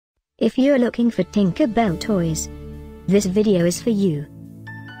If you're looking for Tinkerbell toys, this video is for you.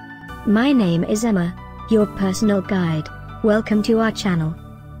 My name is Emma, your personal guide. Welcome to our channel.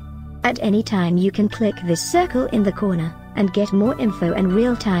 At any time you can click this circle in the corner, and get more info and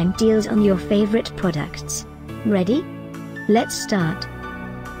real-time deals on your favorite products. Ready? Let's start.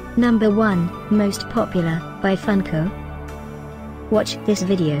 Number 1, Most Popular, by Funko. Watch this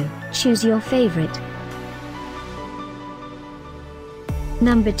video, choose your favorite.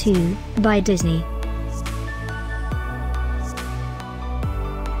 Number 2, by Disney.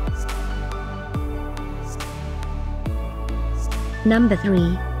 Number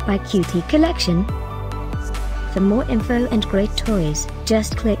 3, by Cutie Collection. For more info and great toys,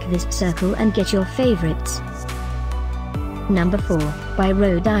 just click this circle and get your favorites. Number 4, by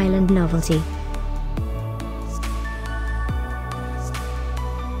Rhode Island Novelty.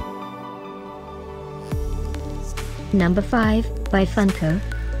 Number 5, by Funko.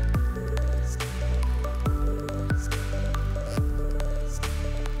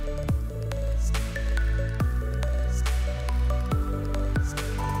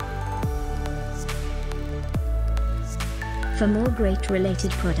 For more great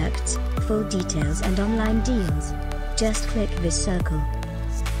related products, full details and online deals, just click this circle.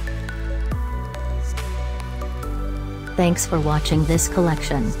 Thanks for watching this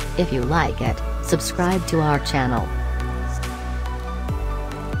collection. If you like it, subscribe to our channel.